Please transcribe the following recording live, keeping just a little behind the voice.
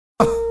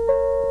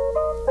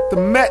The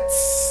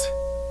Mets,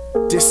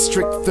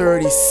 District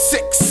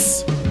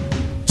 36.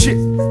 Chit.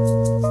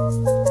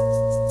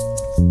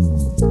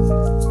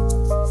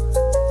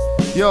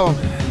 Yo,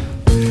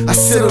 I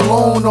sit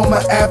alone on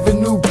my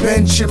Avenue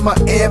bench in my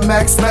Air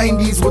Max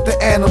 90s with the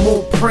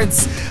animal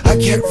prints. I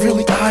get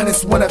really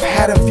honest when I've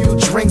had a few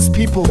drinks.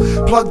 People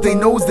plug their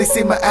nose, they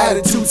say my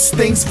attitude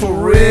stinks for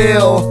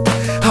real.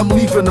 I'm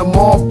leaving them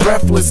all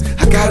breathless.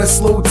 I gotta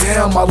slow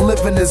down, my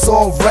living is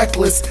all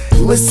reckless.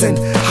 Listen,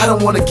 I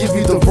don't wanna give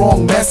you the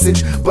wrong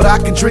message, but I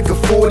can drink a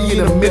 40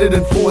 in a minute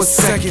and 4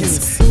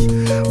 seconds.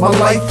 My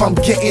life, I'm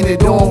getting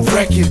it on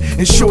record.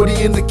 And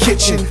shorty in the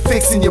kitchen,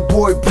 fixing your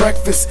boy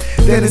breakfast.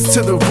 Then it's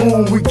to the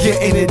room, we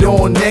getting it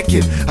on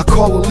naked. I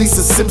call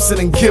Lisa Simpson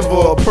and give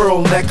her a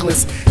pearl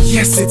necklace.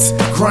 Yes, it's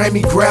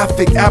grimy,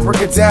 graphic,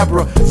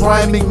 abracadabra,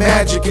 rhyming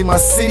magic. In my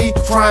city,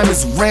 crime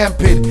is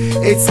rampant.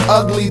 It's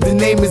ugly, the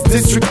name is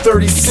District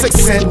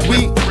 36, and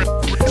we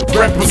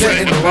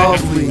representing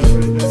lovely.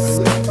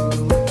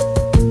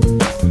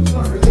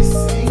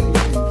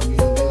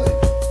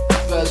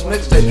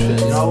 Mixtape shit,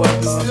 you know what?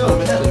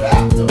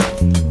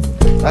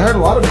 I heard a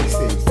lot of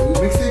mixtapes, dude.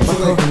 Mixtapes are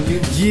like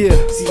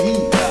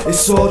CDs.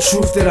 It's all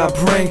truth that I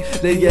bring.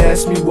 They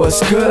ask me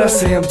what's good, I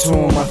say I'm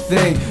doing my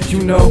thing,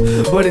 you know.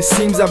 But it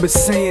seems I've been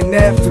saying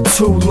that for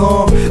too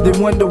long. They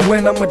wonder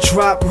when I'ma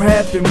drop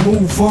rap and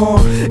move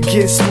on.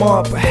 Get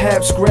smart,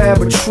 perhaps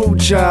grab a true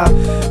job.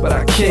 But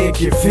I can't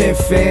give in,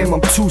 fam,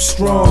 I'm too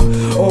strong.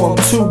 Or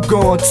I'm too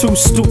gone, too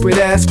stupid,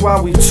 ask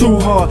why we too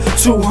hard,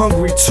 too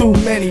hungry, too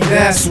many,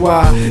 that's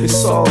why.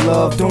 It's all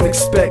love, don't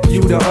expect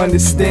you to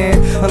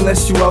understand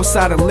unless you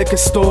outside a liquor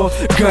store,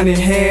 gun in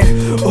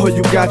hand. Or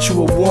you got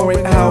you a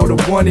warrant out, a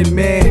wanted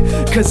man.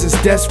 Cause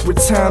it's desperate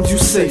times, you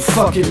say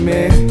fuck it,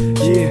 man.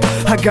 Yeah,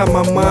 I got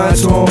my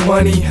mind on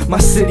money. My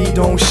city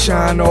don't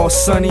shine all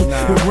sunny.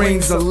 It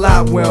rains a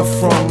lot where I'm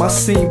from. I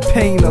seen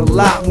pain a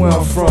lot where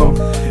I'm from.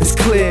 It's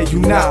clear you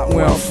not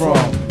where I'm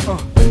from.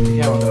 Did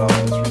you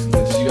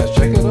guys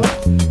check it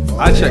out?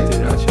 I checked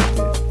it.